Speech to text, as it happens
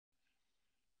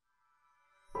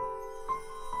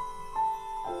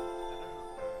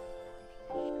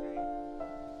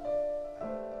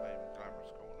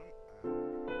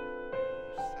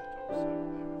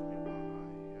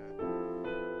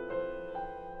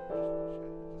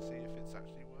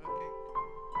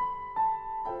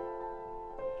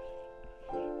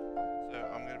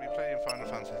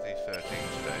Fantasy 13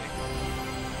 today.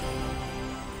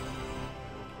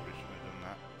 Probably should have done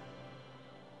that.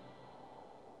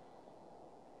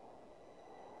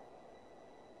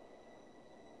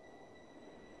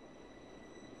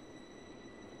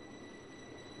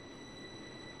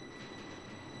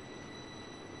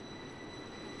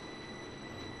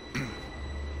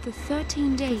 The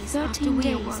 13 days after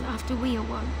we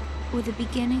awoke were the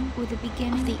beginning of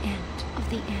the end.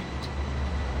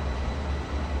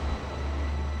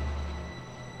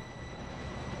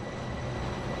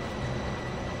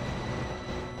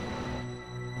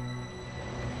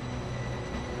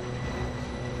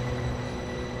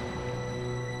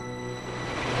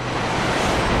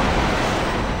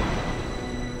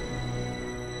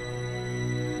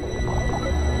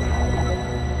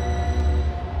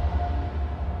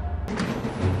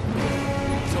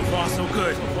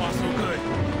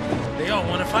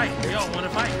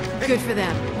 Good for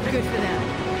them. Good for them.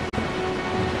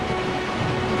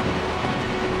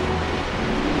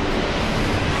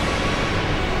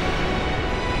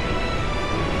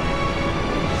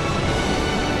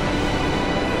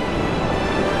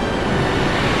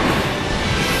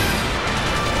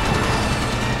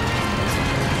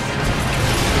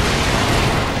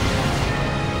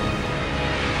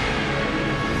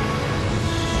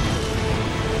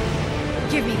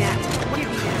 Give me that. Give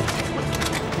me that.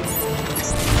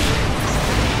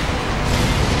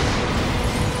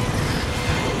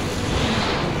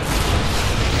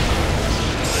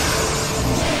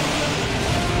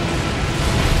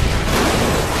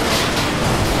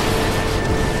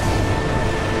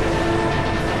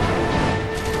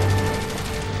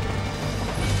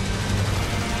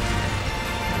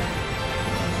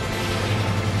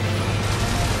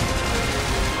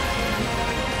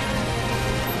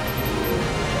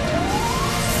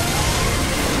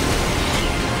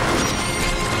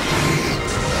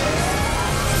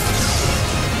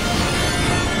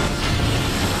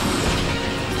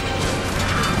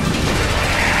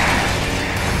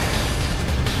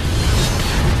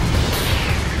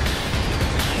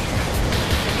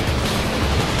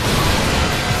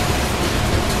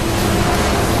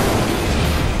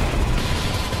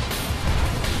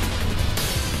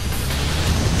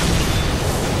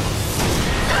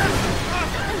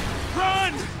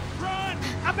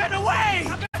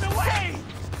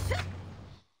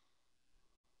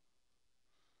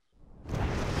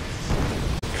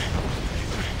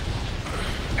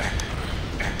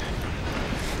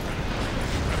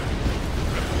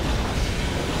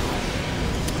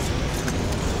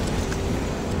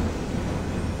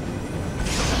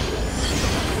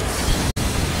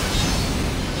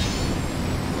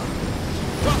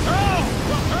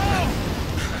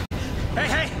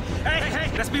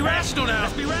 Let's be rational now.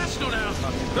 Let's be rational now.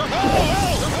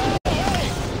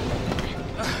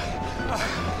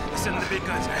 Send the big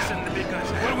guns. Send the big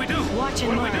guns. What do we do? Watch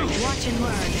and learn. Watch and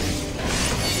learn.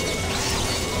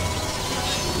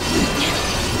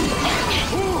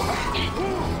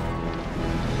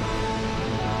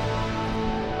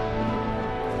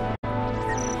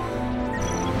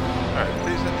 Alright,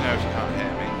 please let me know if you can't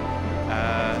hear me.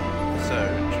 So,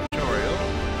 tutorial.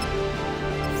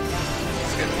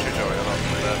 Let's get the tutorial on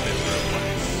with this real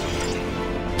place.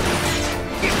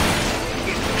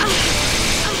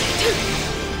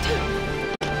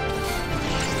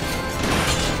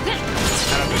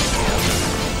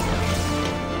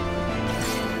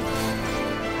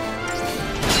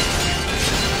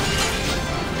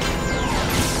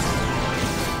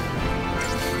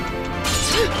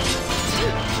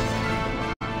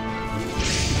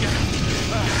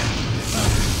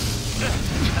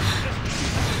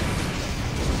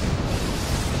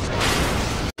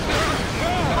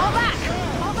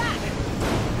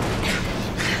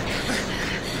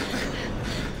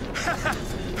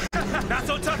 Not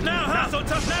so tough now, huh? Not so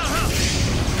tough now, huh?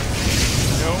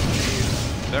 No,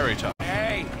 very tough.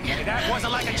 Hey, that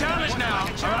wasn't like a challenge now,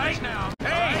 all right?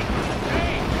 Hey,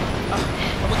 hey.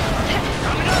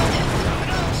 Coming up.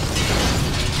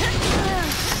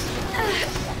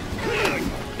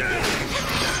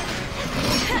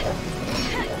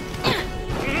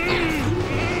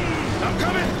 I'm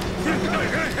coming.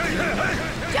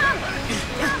 Jump!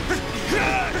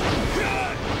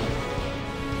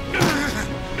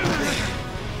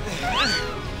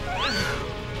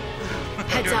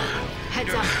 Heads up.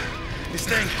 Heads up. This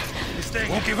thing.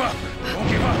 Won't give up. Won't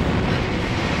give up.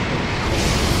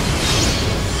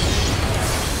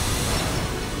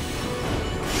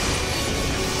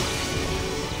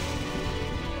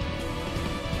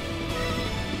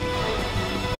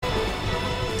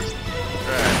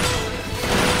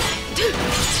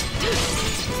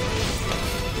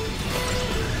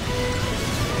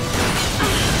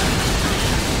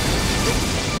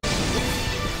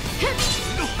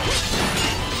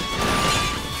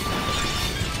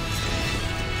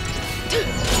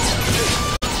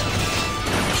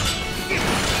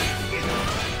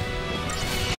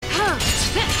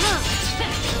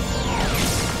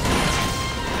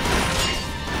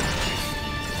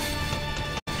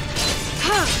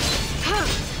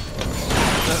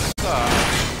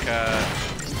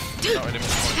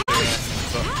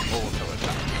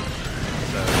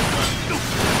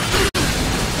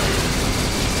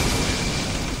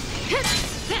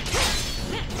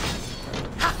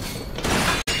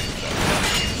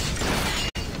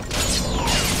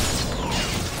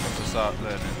 start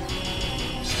learning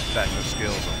better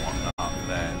skills and whatnot,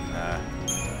 then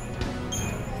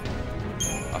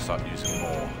I'll start using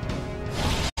more.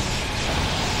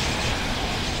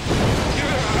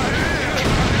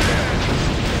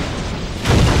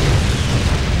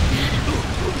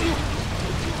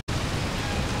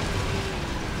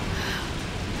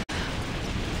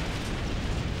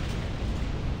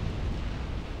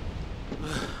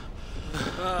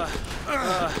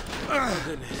 Oh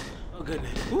goodness. Oh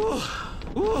goodness. Woo.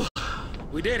 Woo.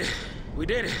 We did it. We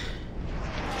did it.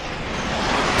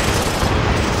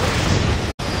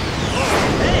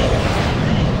 Hey!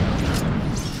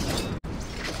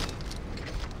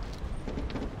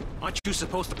 Aren't you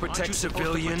supposed to protect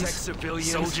civilians?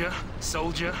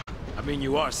 Soldier. I mean,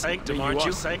 you are sanctum, aren't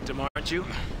you? Aren't you?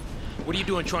 What are you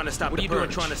doing trying to stop the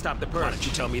purge? Why don't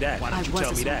you tell me that?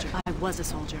 I was a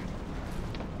soldier.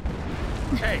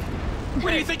 Hey,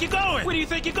 where do you think you're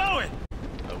going?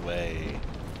 Away.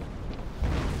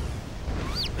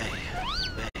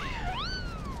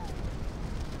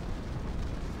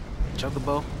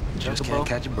 Chocobo? Just can't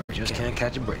catch a break. Just can't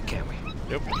catch a break, can we?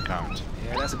 Yep, we can't.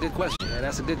 Yeah, that's a good question.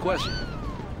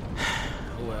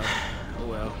 Oh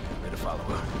well. Better follow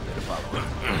her.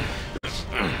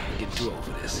 Getting too old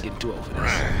for this.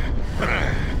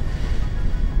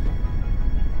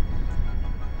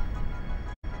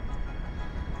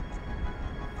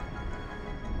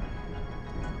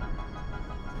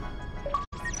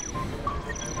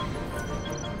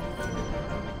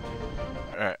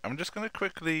 Alright, I'm just going to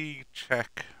quickly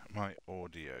check my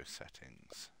audio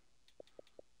settings.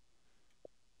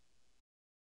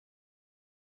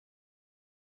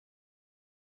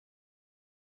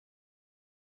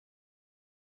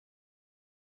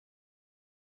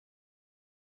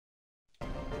 How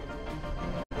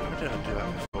did I do that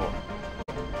before?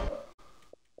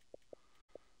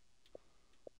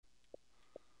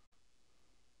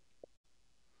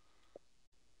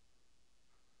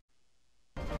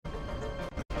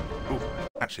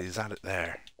 Actually, is that it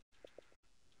there?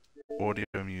 Audio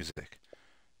music.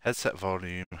 Headset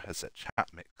volume, headset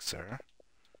chat mixer.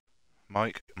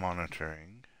 Mic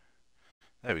monitoring.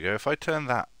 There we go. If I turn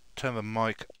the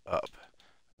mic up,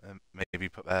 and maybe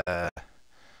put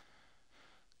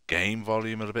game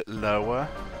volume a little bit lower.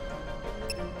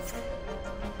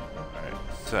 Alright,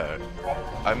 so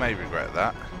I may regret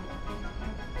that.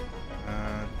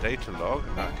 Data log,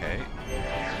 okay.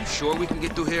 You sure we can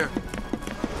get through here?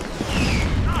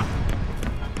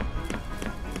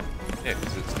 Yeah,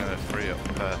 because it's going to free up,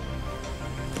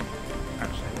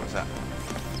 actually, what's that?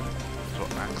 Sort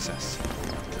of access.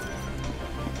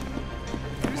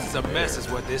 This is a mess is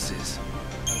what this is.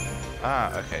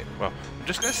 Ah, okay, well, I'm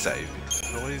just going to save, because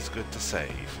it's always good to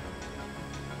save.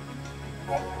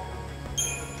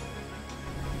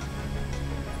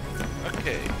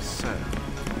 Okay, so,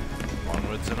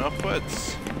 onwards and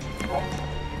upwards.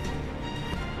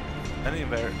 Many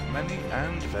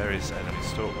and various enemy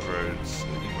stalk roads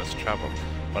that you must travel.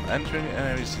 On entering an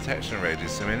enemy's detection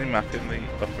radius, the mini-map in the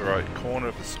upper right corner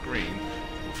of the screen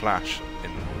will flash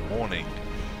in warning.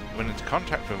 When into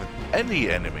contact with any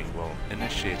enemy will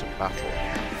initiate a battle.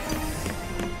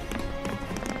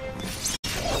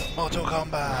 Mortal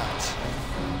Kombat!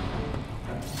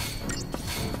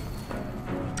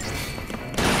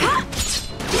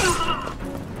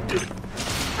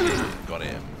 Got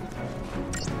him.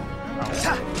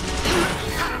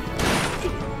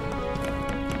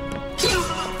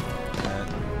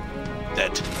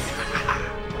 Dead.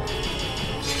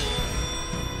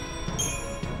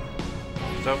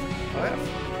 So I have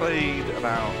played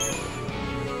about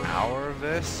an hour of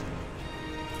this.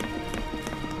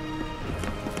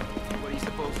 What do you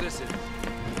suppose this is?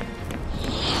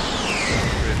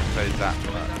 Not really played that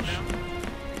much.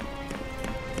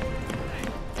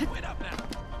 Wait up now.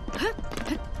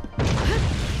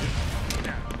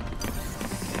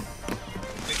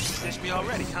 Finish me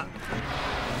already, huh?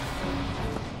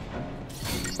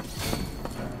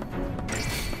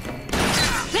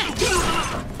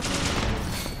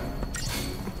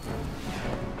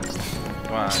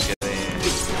 Come on, get in.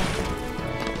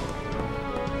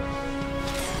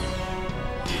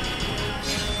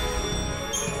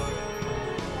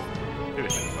 There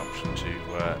is an option to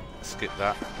skip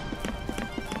that.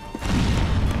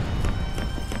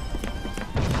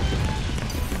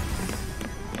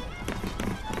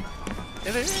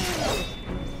 It is!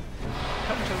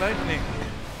 Come to lightning!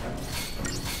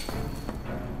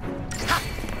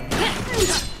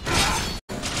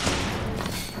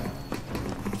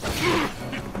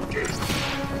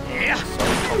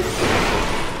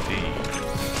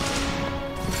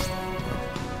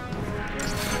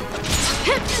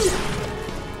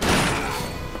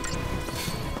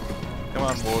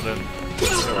 on, Warden.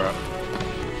 You're up.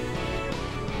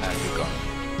 And you're gone.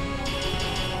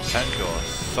 Thank you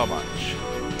so much.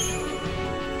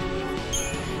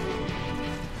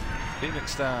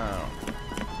 Phoenix down.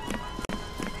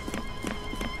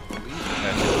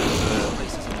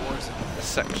 There's a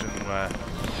section where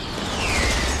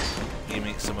you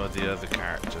meet some of the other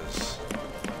characters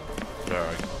where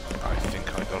I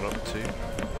think I got up to.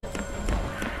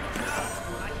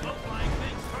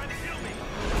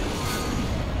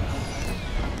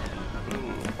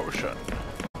 Ooh, portion.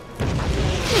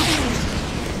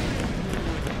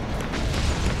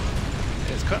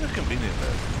 It's kind of convenient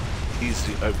though,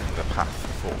 easily opening the path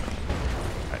for me.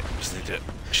 I just need to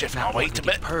shift my weight a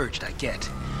bit. Purged, I get.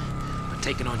 But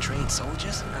taking on trained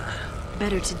soldiers?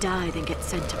 Better to die than get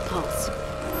sent to Pulse.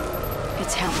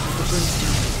 It's hell with the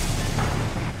brimstone.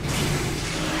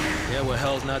 Yeah, well,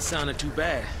 hell's not sounding too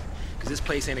bad. Because this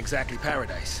place ain't exactly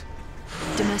paradise.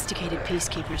 Domesticated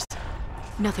peacekeepers.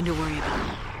 Nothing to worry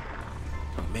about.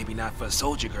 Well, maybe not for a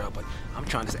soldier girl, but I'm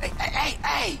trying to say,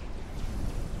 hey!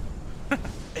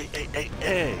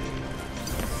 Hey.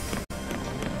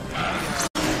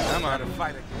 I'm on a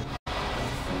fight again.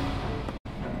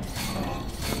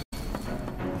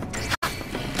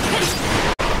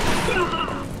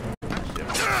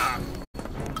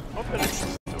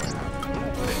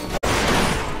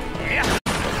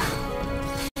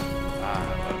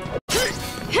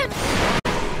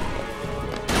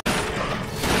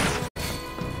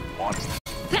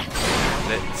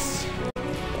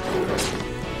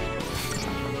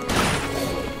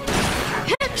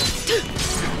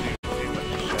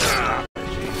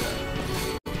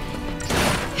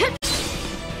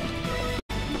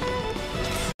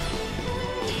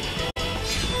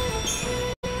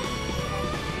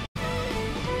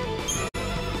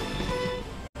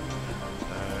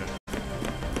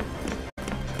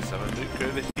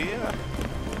 Over here.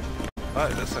 Oh,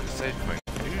 it looks like a safe point.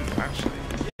 Ooh, actually.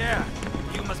 Yeah,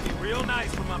 you must be real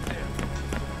nice from up there.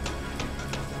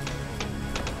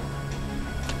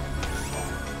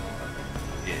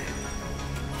 Yeah.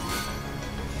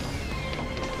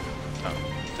 Oh,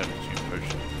 72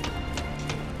 potion.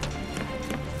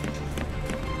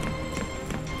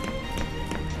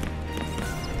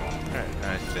 Alright,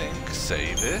 I think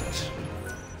save it.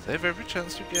 Save every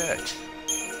chance you get.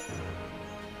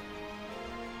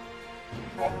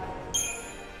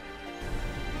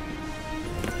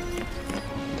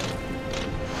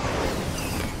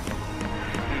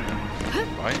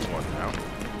 Find one now.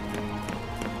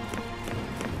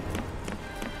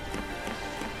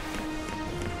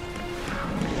 I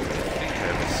think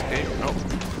I've escaped. Oh,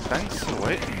 thanks for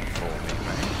waiting for me,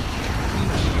 mate.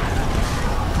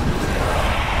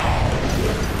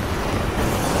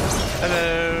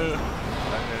 Hello!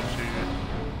 I'm going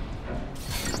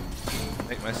to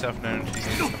make myself known to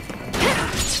you.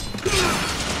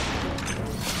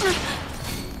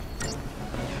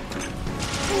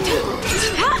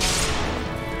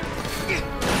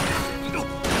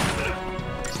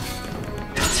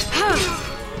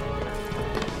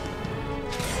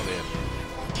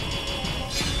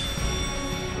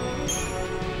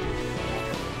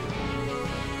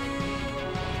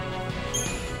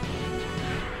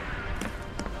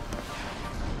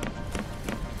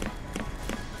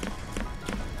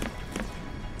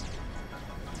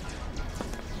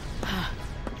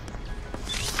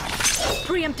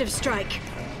 Preemptive strike.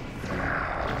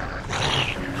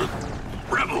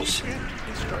 Rebels!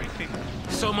 It's striking.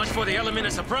 So much for the element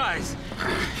of surprise.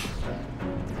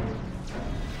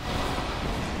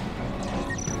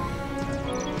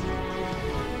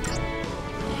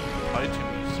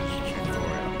 Item usage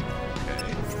tutorial. Okay.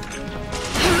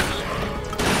 I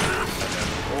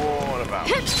know all about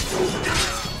it.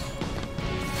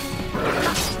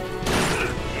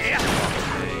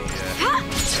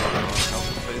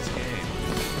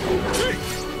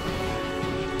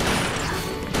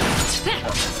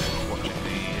 Watching the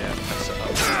mess it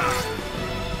up.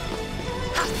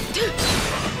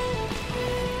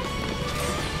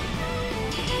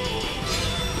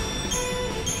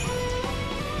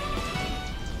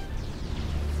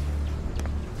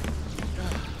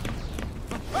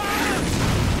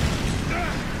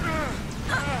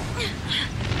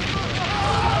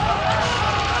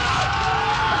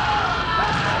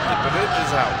 The bridge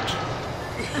is out.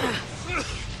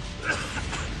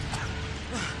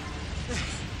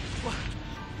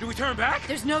 Do we turn back?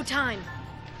 There's no time.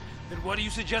 Then what do you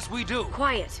suggest we do?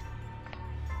 Quiet.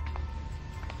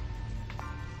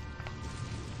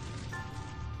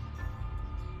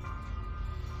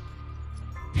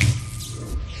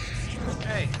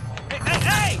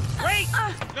 Hey! Wait!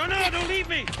 No, don't leave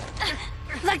me!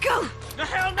 Let go! The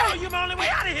hell no! You're my only way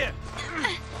out of here!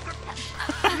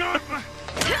 No!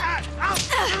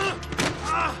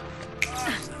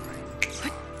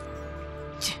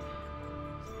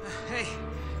 Hey,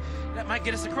 that might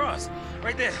get us across.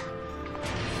 Right there.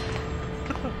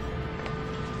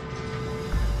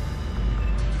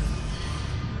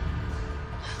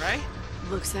 Right?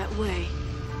 Looks that way.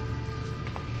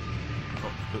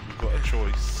 Oh, but we've got a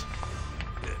choice.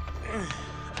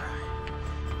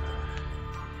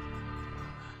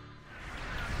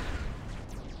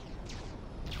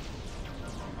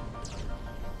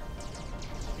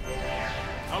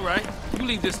 All right, you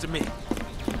leave this to me.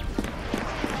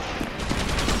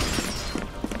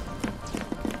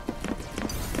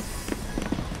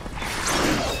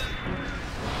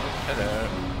 Hello.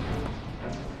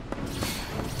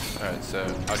 Alright, so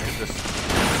I could just...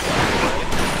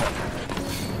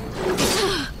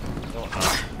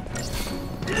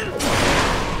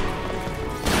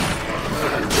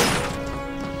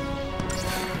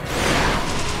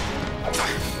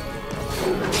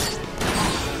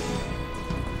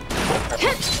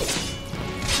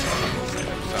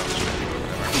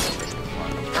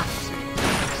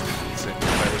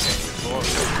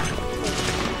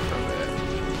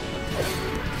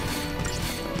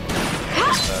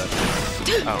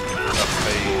 Oh, oh, I'll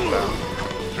pay about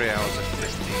 3 hours and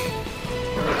 50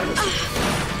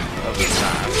 of the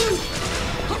time.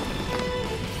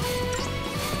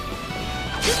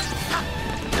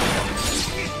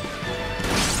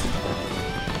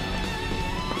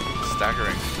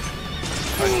 Staggering.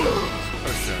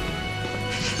 Potion.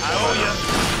 I owe you.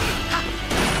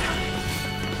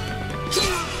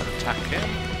 Attack him.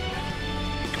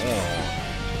 Gone.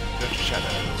 The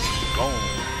shadows. Gone.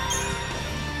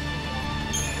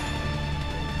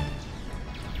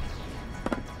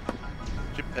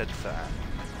 Head fat.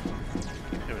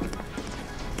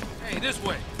 Hey, this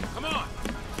way. Come on.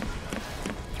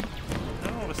 No,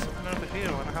 there's something over here. I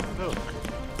want to have a look.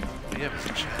 Oh, yeah, there's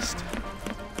a chest.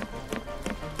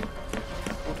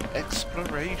 Called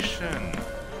exploration.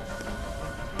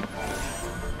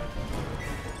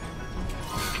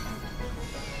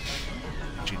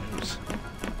 Genius.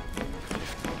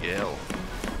 Yell.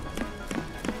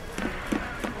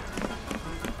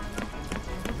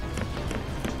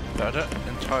 I don't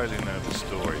entirely know the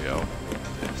story of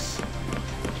this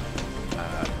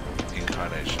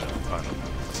incarnation of Final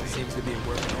Fantasy. Seems to be in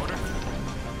working order.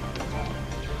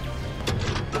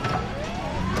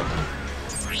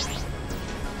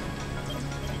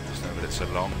 Just know that it's a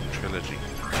long trilogy.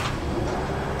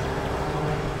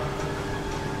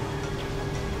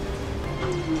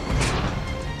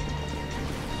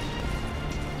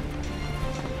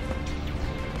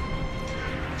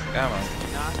 Come on.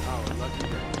 Not our lucky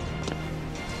day.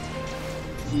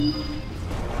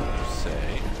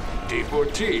 Say.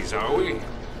 Deportees, are we?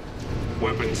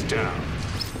 Weapons down.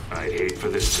 I'd hate for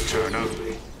this to turn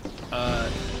ugly.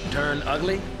 Turn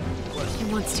ugly? He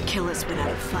wants to kill us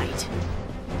without a fight.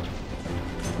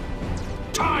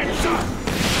 Time's up!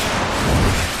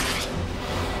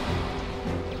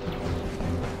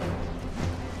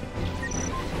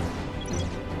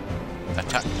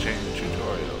 Attack chain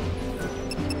tutorial.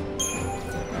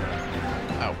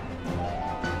 Ow.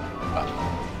 Ah.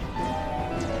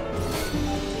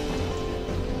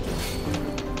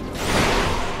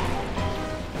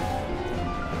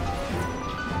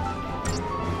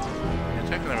 You're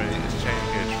taking a minute, it's chain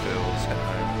gauge fills, head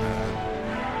home and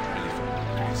relief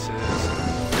increases.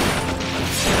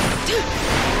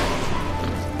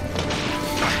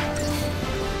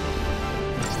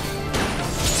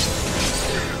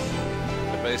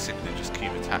 Basically just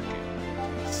keep attacking.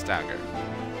 Stagger.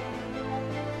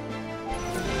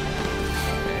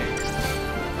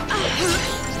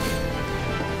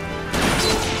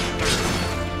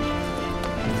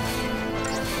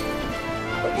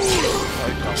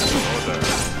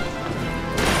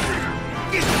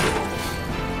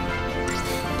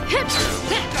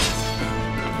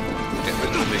 Get rid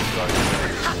of the big guys.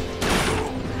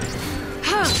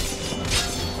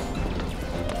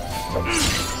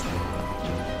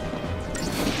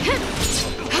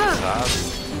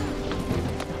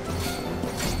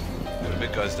 The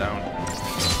big guy's down.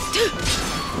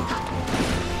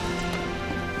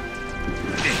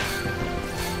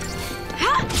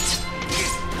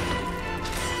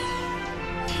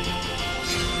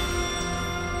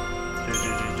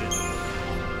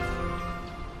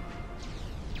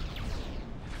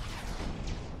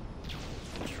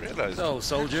 Just realised. So,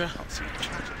 soldier, I can't see the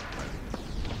chat.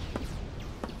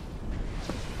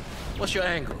 what's your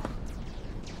angle?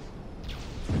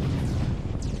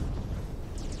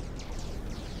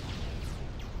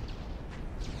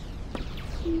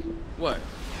 What?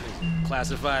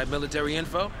 Classified military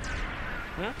info?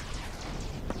 Huh?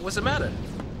 What's the matter?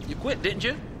 You quit, didn't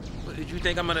you? Did you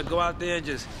think I'm gonna go out there and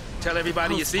just tell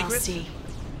everybody your secrets?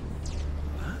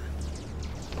 Huh?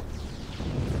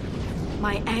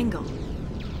 My angle.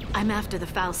 I'm after the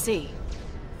Foul Sea.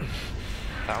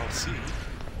 Foul Sea?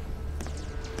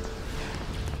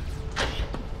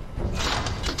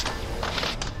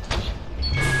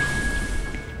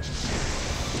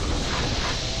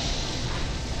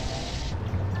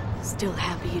 Still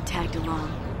happy you tagged along.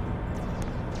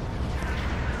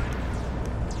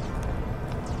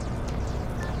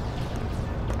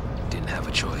 Didn't have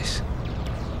a choice.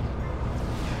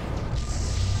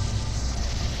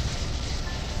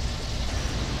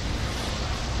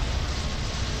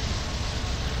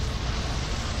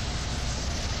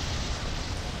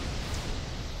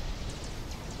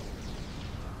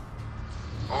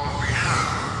 On behalf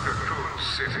of the Cocoon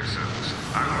citizens,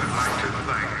 I would like to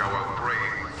thank our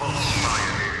brave false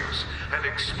pioneers and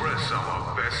express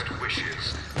our best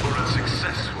wishes for a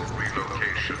successful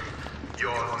relocation.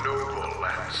 Your noble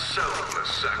and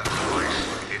selfless sacrifice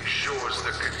ensures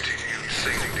the continued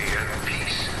safety and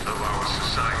peace of our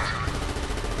society.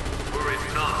 Were it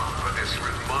not for this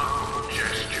remarkable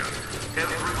gesture,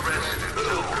 every resident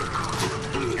of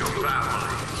Cocoon, your family,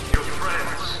 your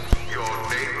friends, your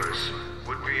neighbors,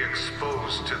 would be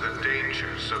exposed to the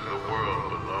dangers of the world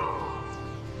below.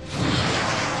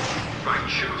 By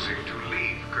choosing to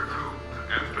leave Cocoon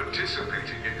and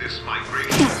participating in this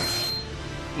migration...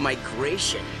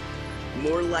 Migration?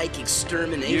 More like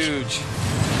extermination. Huge.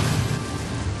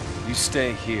 You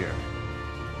stay here.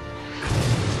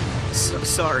 So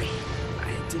sorry. I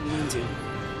didn't mean to.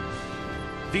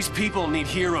 These people need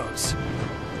heroes.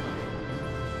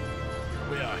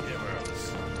 We are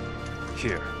heroes.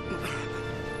 Here.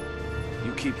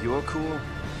 You keep your cool,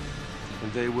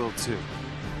 and they will too.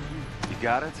 You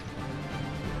got it?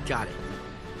 Got it.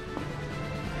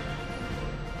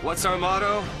 What's our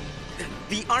motto?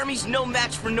 The Army's no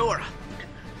match for Nora.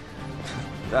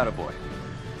 Attaboy.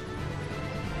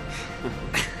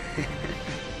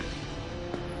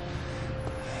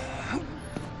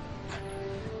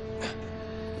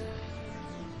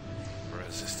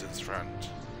 Resistance front.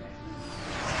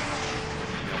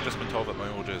 Yeah, I've just been told that my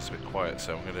audio is a bit quiet,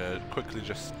 so I'm going to quickly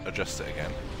just adjust it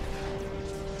again.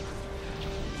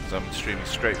 So I'm streaming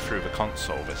straight through the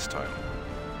console this time.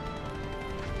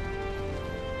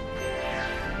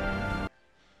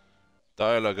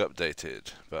 Dialogue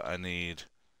updated, but I need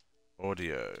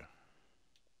audio.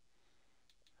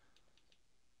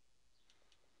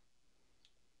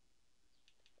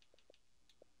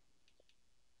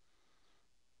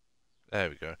 There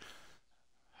we go.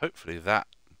 Hopefully that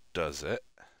does it.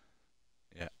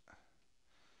 Yeah.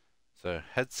 So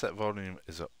headset volume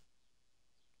is up.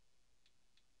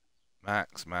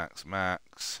 Max, max,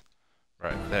 max.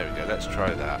 Right, there we go. Let's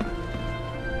try that.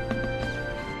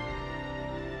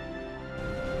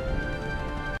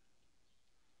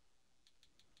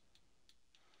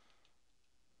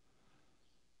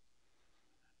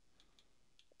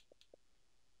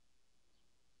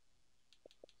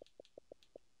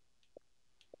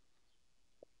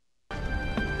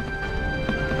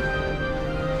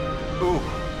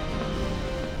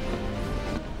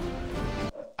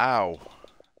 Ow.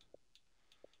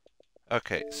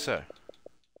 Okay, so.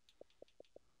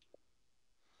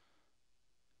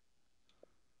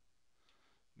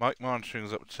 Mic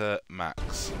monitoring's up to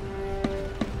max.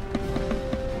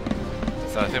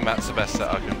 So I think that's the best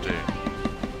that I can do.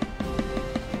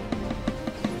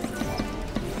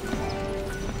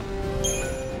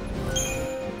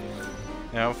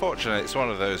 Now, unfortunately, it's one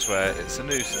of those where it's a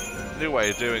new way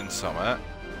of doing something,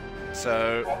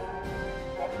 so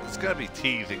it's going to be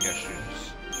teething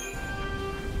issues.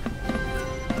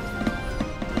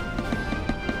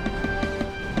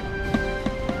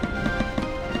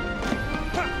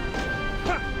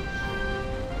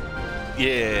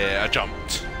 Yeah, I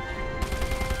jumped.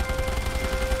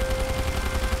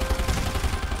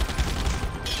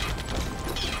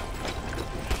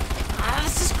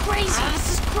 This is crazy.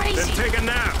 This is crazy. Then take a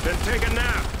nap. Then take a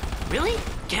nap. Really?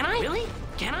 Can I? Really?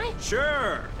 Can I?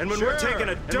 Sure. And when we're taking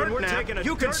a dirt nap,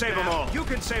 you can save them all. You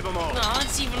can save them all. No,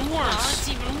 it's even worse. It's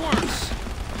even worse.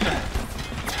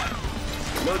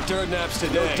 No dirt naps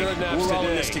today. No dirt naps We're all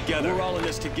in this together. We're all in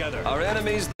this together. Our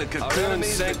enemies, the Cocoon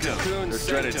Sanctum. The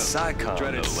dreaded Psycom,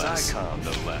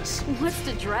 no less. What's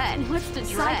the dread? What's the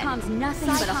dread? Psychom's nothing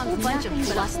but a whole bunch of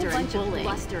bluster and bullying.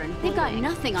 They've got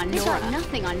nothing on Nora.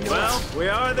 Well, we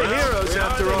are the heroes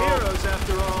after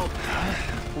all.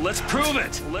 Let's prove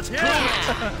it. Let's prove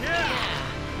it. Yeah.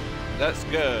 Let's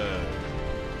go.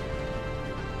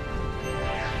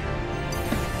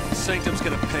 Sanctum's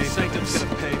gonna pay. Sanctum's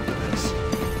gonna pay for this.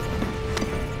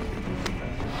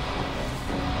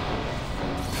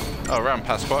 Oh, ran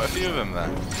past quite a few of them there.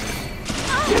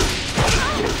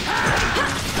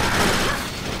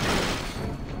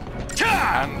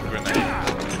 And grenade.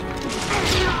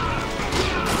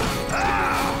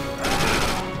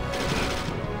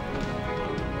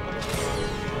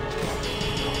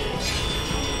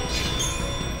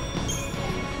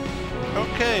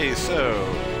 Okay,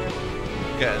 so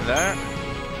getting there.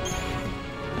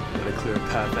 Gotta clear a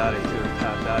path out of here.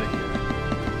 Path out of here.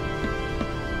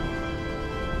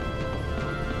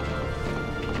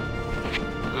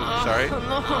 Sorry.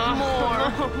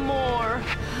 More.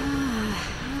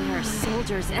 There are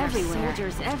soldiers everywhere.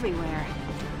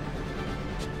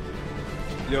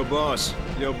 Yo, boss.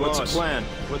 What's the plan?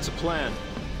 What's the plan?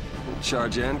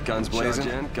 Charge in, guns blazing.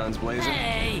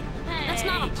 Hey! That's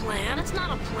not a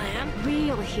plan.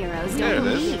 Real heroes There don't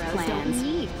it is.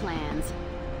 need plans.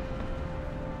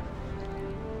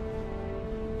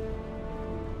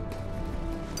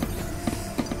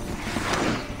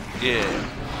 Yeah.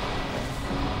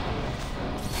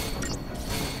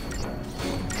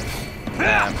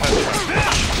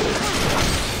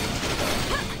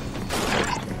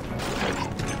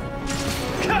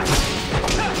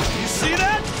 You see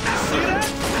that?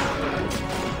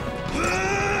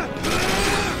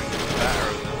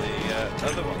 Better than the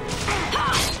other one.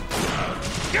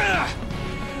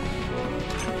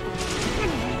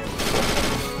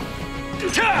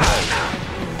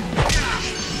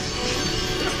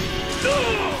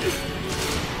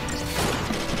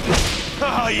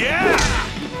 Oh yeah!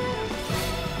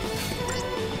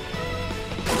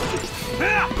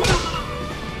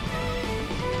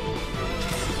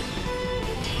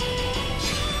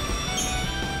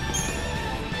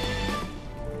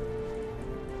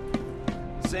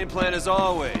 Same plan as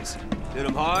always. Hit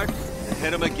him hard, and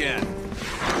hit him again.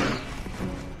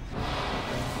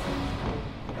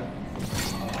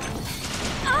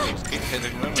 Just keep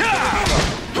hitting them.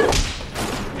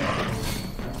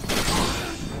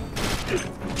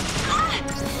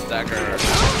 Stagger.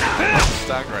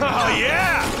 Staggering. Oh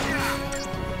yeah!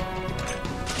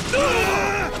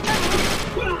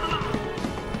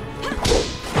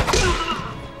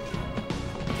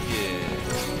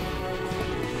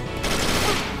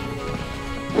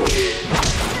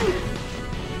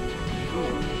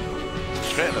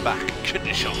 Straight in the back.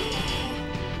 Kidney shot.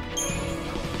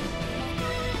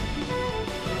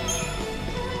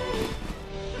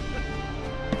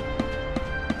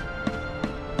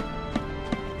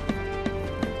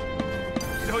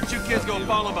 Don't you kids go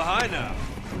falling behind now.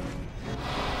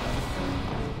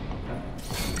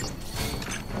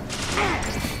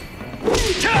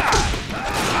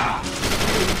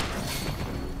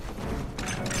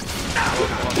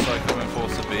 One cycle and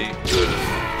force a B.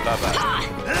 Bye-bye.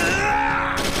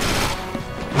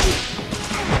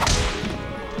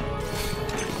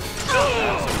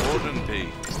 That's a Warden B.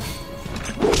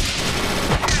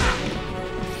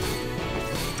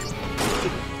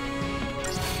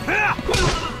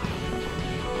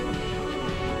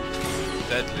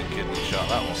 Deadly kidney shot,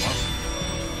 that one was.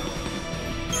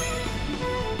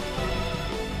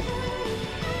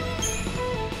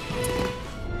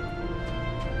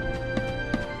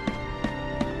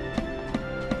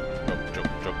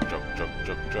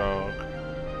 Jog.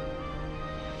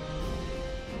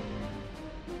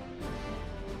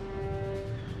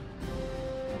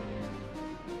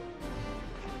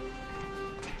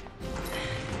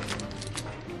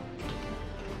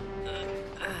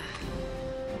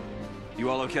 You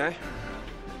all okay?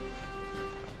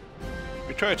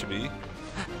 We try to be.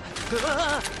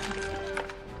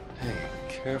 Hey,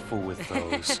 careful with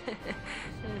those.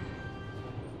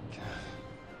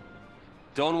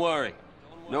 Don't worry.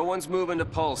 No one's moving to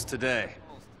Pulse today.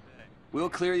 We'll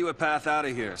clear you a path out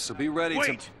of here, so be ready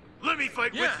to... Let me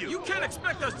fight with you! You can't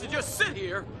expect us to just sit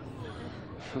here.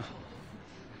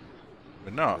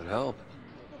 We're not. Would help.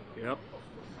 Yep.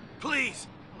 Please,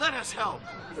 let us help!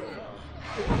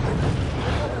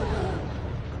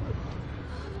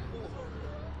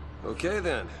 Okay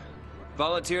then.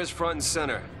 Volunteers front and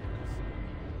center.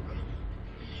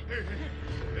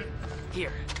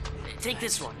 Here, take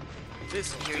this one.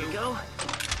 Here you go.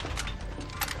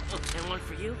 And one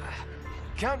for you.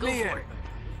 Count Go me for in. it.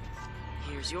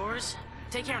 Here's yours.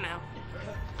 Take care now.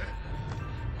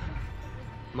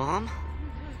 Mom?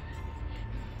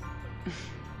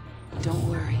 Don't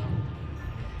worry.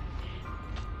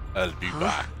 I'll be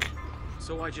back.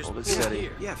 So I just Hold it pulled steady.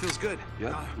 here. Yeah, feels good.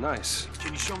 Yep, nice.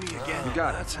 Can you show me again? You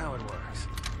got it. That's how it works.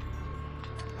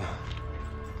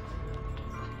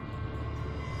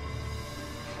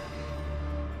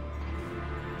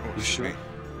 You sure?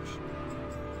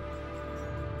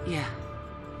 Yeah.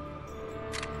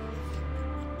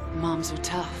 Moms are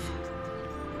tough.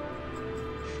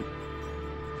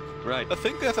 Right. I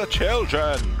think they're the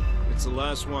children. It's the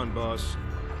last one, boss.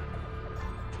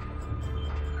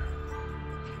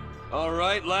 All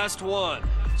right, last one.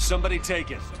 Somebody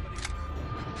take it.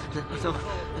 No,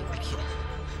 I can't.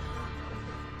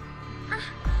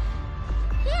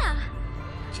 Yeah.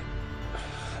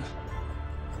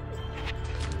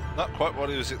 Not quite what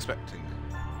he was expecting.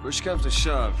 Push comes to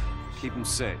shove. Keep him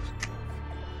safe.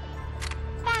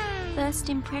 First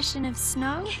impression of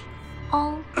snow?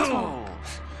 All talk.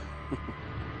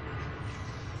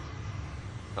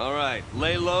 All right,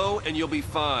 lay low and you'll be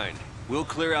fine. We'll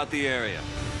clear out the area.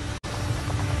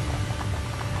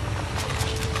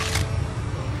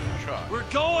 Try. We're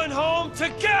going home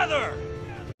together!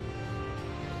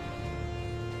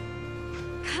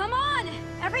 Come on!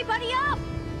 Everybody up!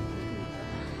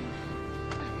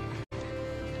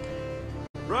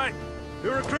 Right.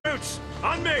 New recruits,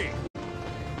 on me!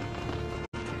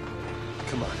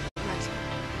 Come on.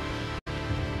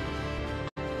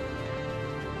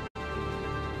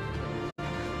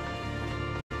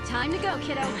 Time to go,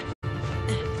 kiddo.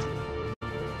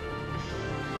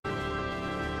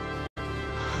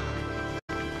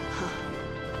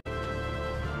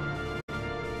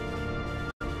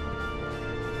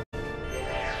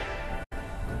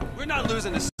 We're not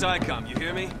losing to SciComm, you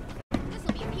hear me?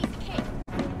 This'll be a piece of cake.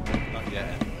 Not yet,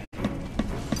 anyway.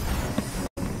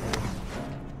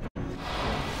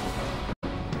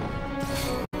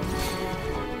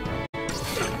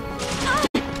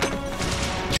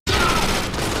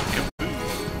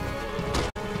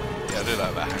 Yeah, I do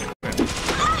like that.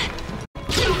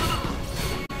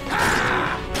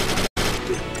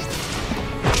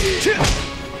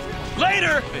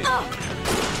 Later!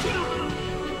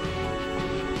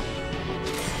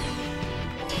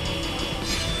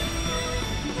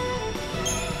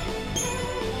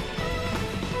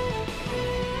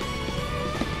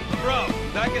 Bro,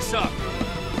 back us up.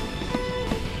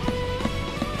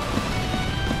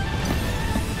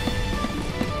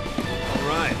 All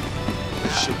right.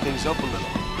 Let's shake things up a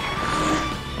little.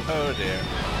 Oh dear.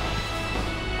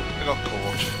 I got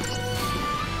caught.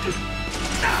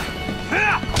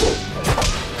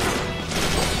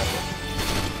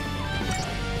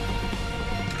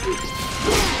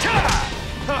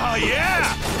 Oh,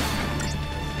 yeah!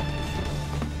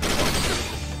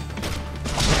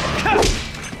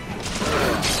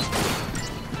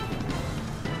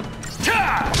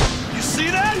 You see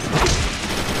that?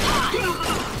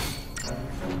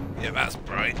 Yeah, that's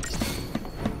bright.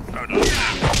 Oh no.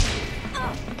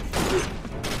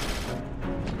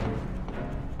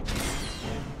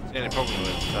 The only problem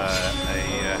with a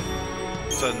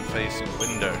sun-facing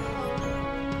window.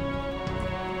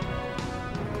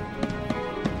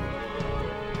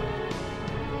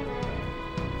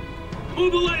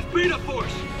 Mobilize Beta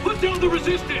Force! Put down the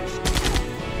resistance!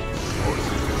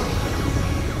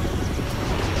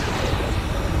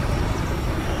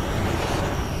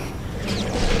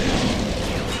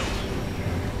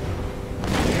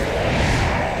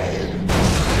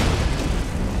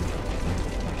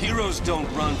 Heroes don't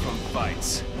run from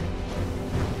fights.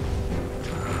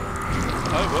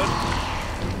 I would.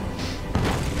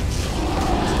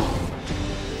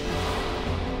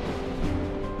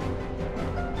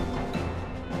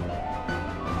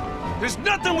 There's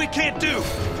nothing we can't do!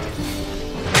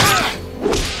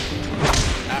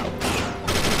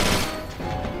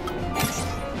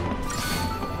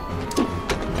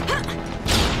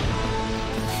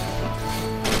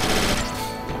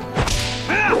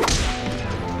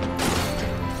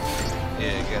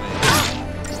 Yeah, get it.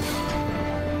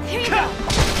 Here you go.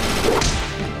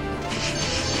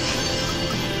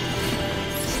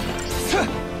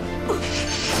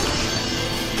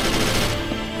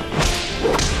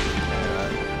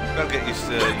 Gotta get used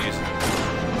to using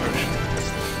potion.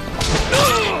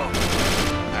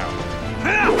 Ow.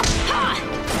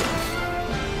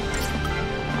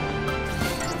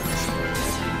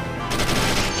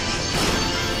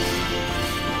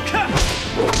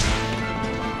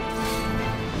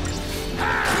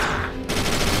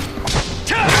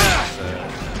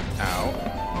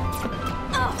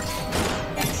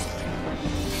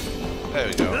 There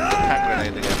we go. Hand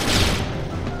grenade again.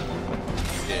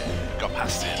 Yeah, got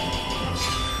past it.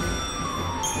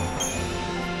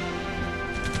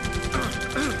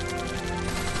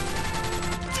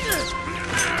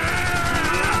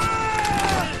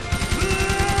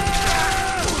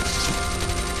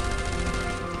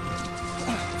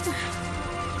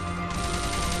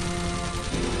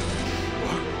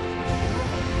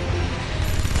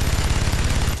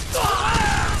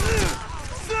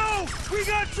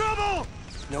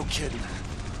 kidding.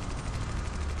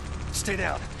 Stay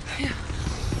down. Yeah.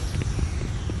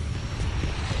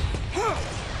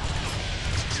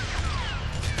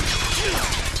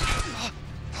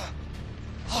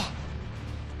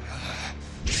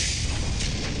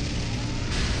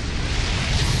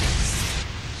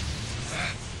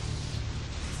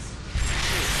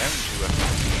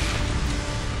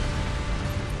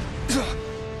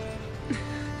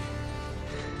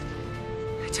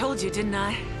 I told you, didn't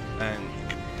I? And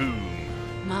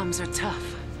kaboom. Moms are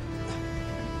tough.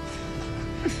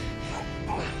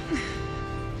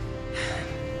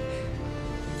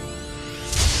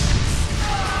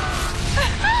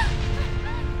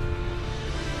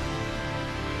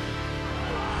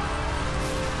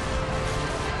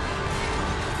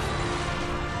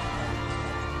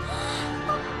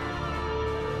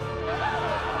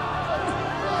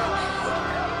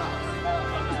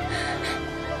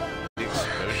 The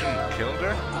explosion killed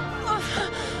her?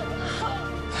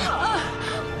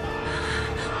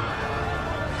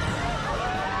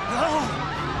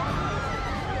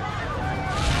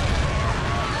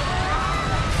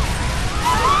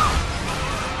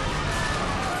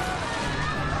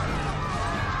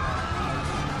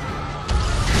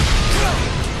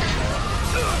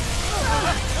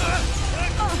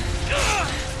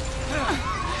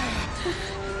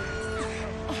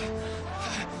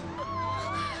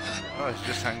 Oh, he's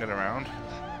just hanging around.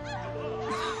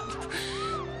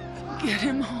 Get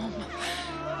him home.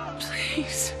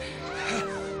 Please.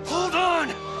 Hold on!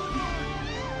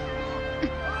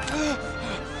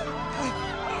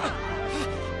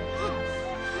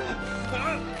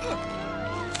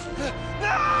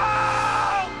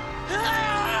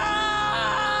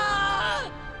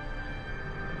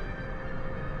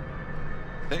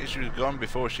 I think she was gone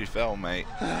before she fell, mate.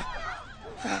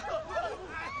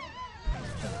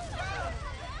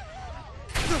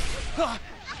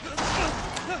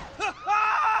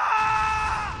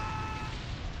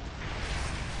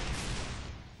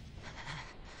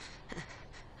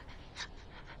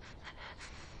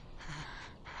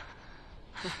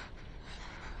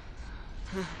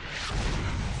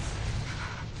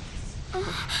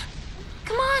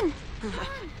 Come on!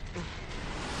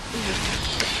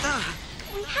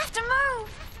 We have to move!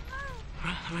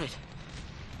 Right.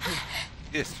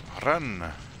 Yes,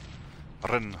 run.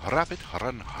 Run, rabbit,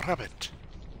 run, rabbit.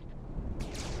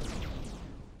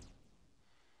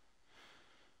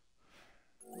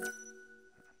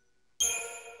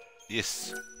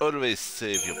 Yes, always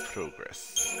save your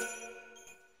progress.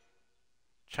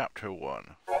 Chapter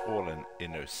 1, Fallen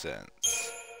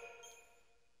Innocence.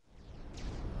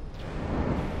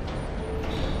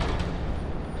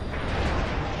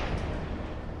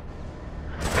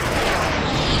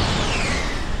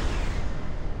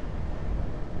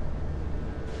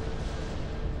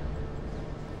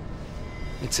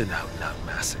 It's an out-and-out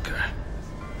massacre.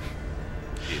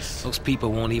 Yes. Those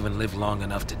people won't even live long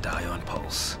enough to die on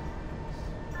Pulse.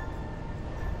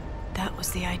 That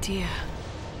was the idea.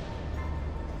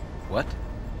 What?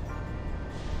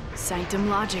 Sanctum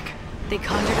logic. They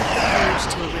conjured up the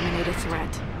Purge to eliminate a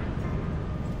threat.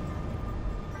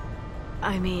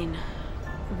 I mean,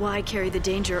 why carry the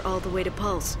danger all the way to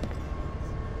Pulse?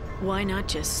 Why not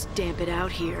just stamp it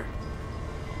out here?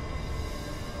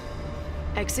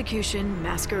 Execution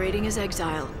masquerading as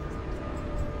exile.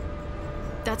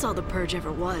 That's all the Purge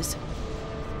ever was.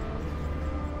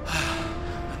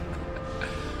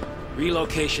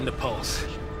 Relocation to Pulse.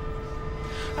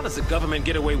 How does the government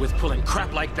get away with pulling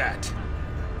crap like that?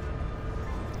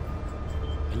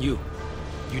 And you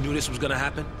knew this was gonna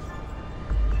happen?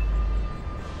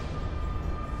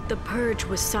 The Purge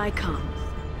was PSICOM.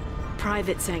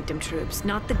 Private Sanctum troops,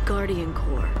 not the Guardian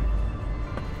Corps.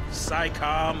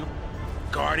 PSICOM,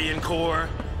 Guardian Corps.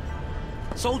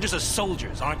 Soldiers are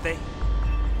soldiers, aren't they?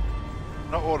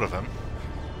 Not all of them.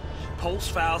 Pulse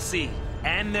Foul C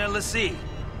and their lessee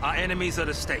are enemies of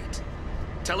the state.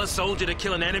 Tell a soldier to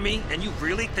kill an enemy, and you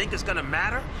really think it's gonna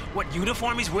matter what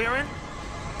uniform he's wearing?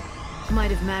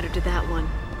 Might have mattered to that one.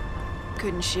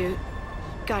 Couldn't shoot.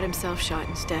 Got himself shot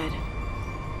instead.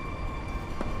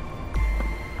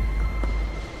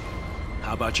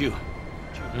 How about you?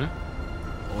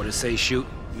 Orders say shoot,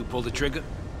 you pull the trigger?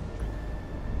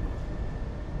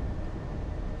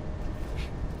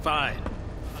 Fine.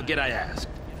 Forget I asked.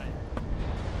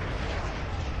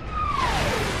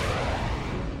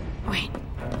 Wait.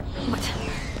 What?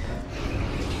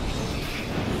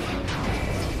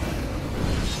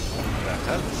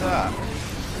 What's that?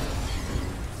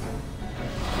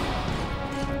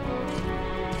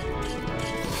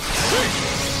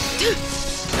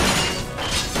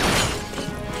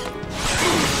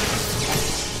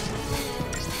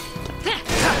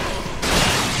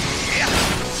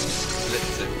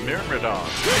 Myrmidon.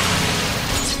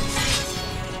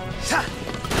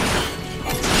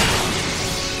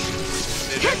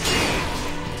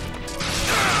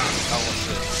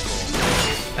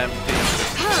 Empty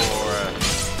for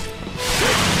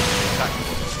attack.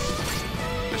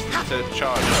 Just to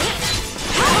charge up.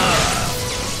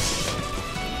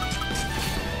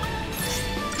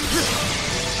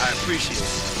 I appreciate it.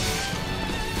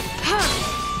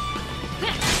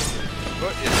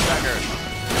 But it's staggered.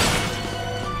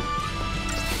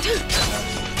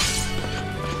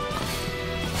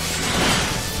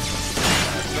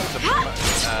 That's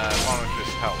a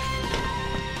monitor's health.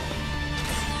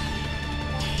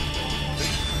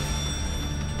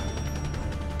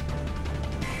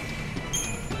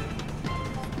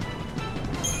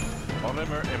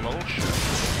 Polymer emulsion.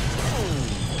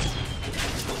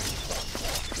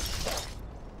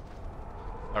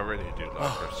 I really do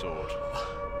like her sword.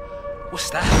 What's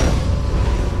that?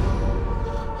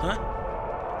 Huh?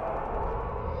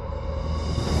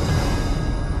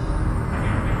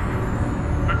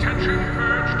 Attention,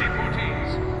 purge deportees.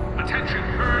 Attention,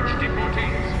 purge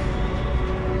deportees.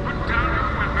 Put down your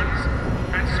weapons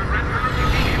and surrender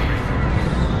immediately.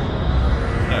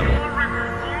 Your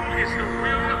removal is the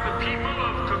will of the people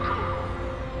of Cocoon.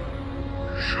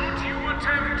 Should you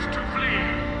attempt to flee,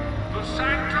 the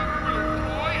Sanctum will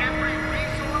employ every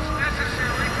resource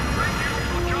necessary to bring you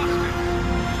to justice.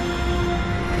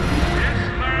 This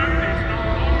land is no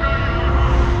longer your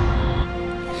home.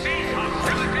 Cease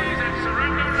hostilities and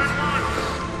surrender at once.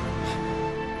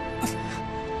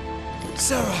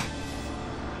 Sarah!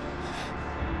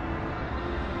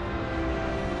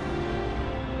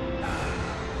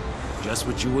 Just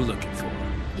what you were looking for.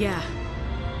 Yeah.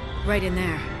 Right in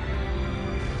there.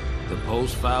 The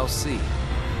post-file C.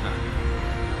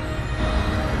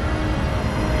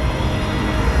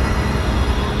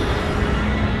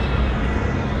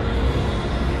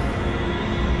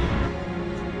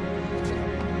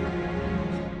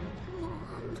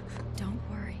 Don't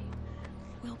worry.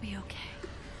 We'll be okay.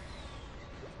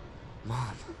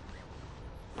 Mom.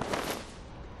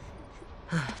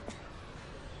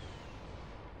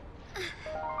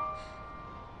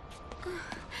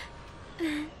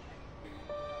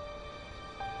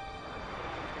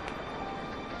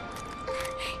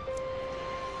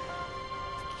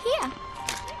 Here.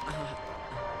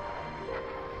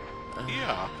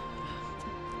 Yeah.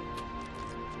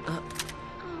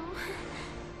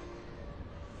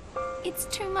 It's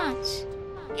too much,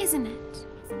 isn't it?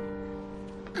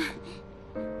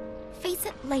 Face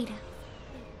it later.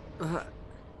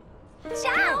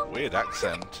 Ciao! Weird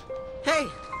accent. Hey,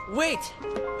 wait!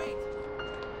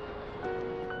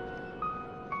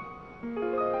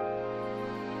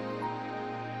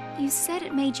 You said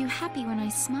it made you happy when I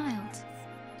smiled,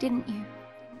 didn't you?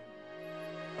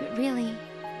 But really,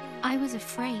 I was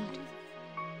afraid.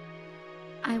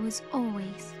 I was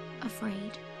always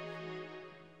afraid.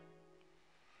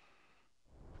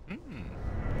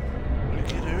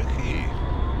 Okie dokie.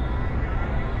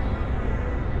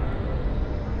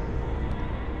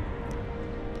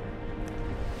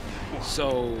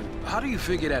 So, how do you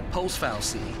figure that post-file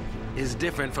C is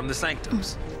different from the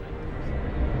Sanctums?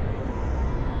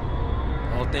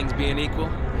 All things being equal,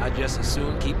 I just as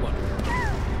soon keep wondering.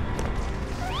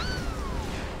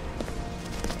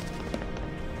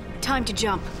 Time to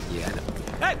jump. Yeah, I know.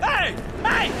 Hey, hey!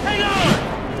 Hey! Hang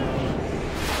on!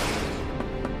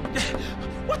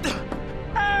 What the?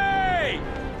 Hey!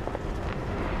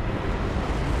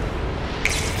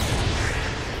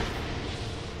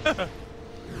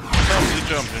 Comes to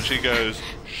jump and she goes,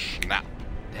 snap.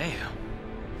 Damn.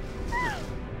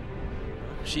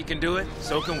 She can do it,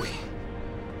 so can we.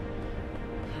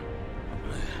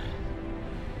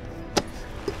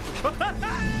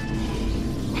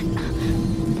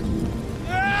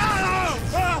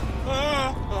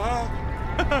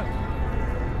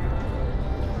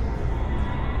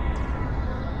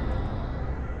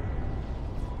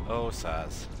 Oh,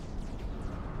 Saz.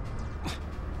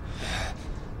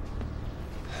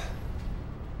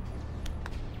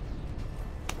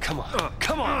 Come on,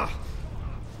 come on!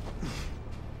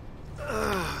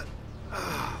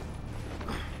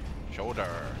 Shoulder.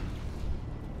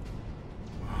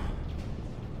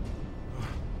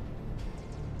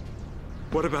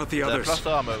 What about the The others? plus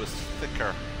armor was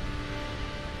thicker.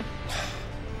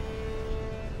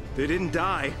 They didn't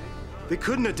die. They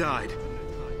couldn't have died.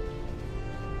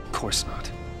 Of course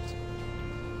not.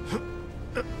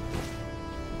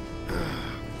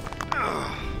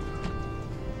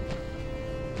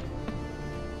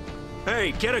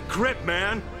 Hey, get a grip,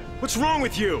 man! What's wrong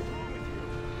with you?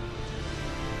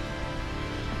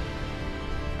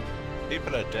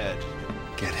 People are dead.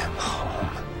 Get him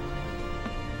home.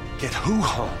 Get who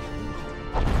home?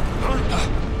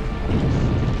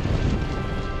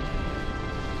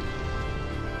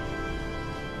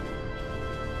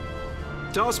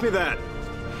 Toss me that.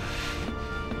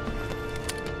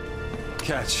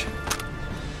 Catch.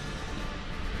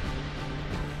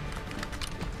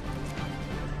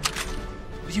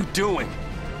 What are you doing?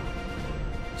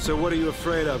 So what are you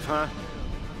afraid of, huh?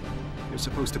 You're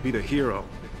supposed to be the hero.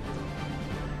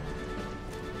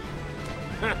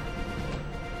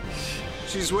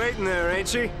 She's waiting there, ain't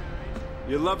she?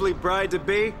 Your lovely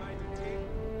bride-to-be?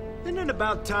 Isn't it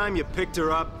about time you picked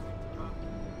her up?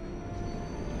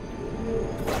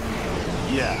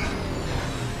 Yeah.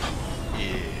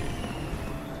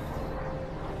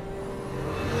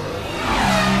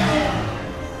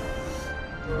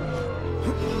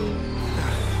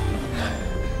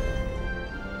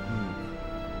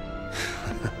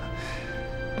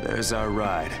 There's our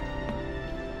ride.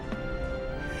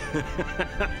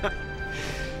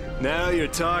 Now you're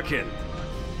talking.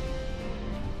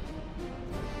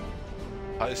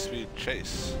 High-speed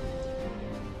chase.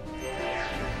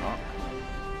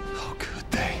 How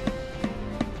could they?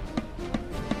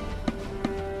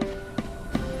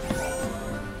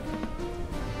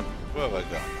 Where have I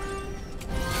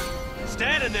gone?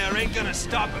 Standing there ain't gonna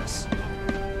stop us.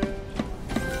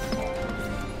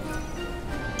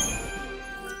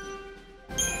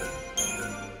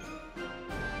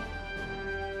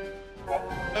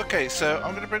 Okay, so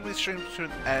I'm going to bring this stream to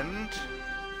an end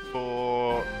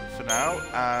for now,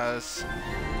 as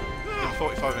in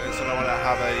 45 minutes, and I want to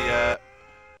have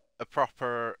a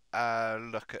proper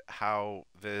look at how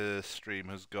the stream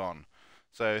has gone.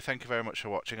 So thank you very much for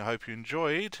watching. I hope you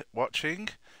enjoyed watching,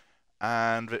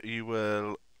 and that you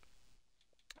will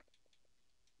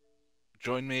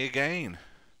join me again.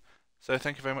 So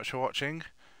thank you very much for watching,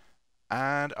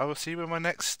 and I will see you in my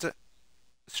next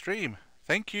stream.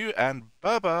 Thank you, and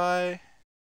bye-bye.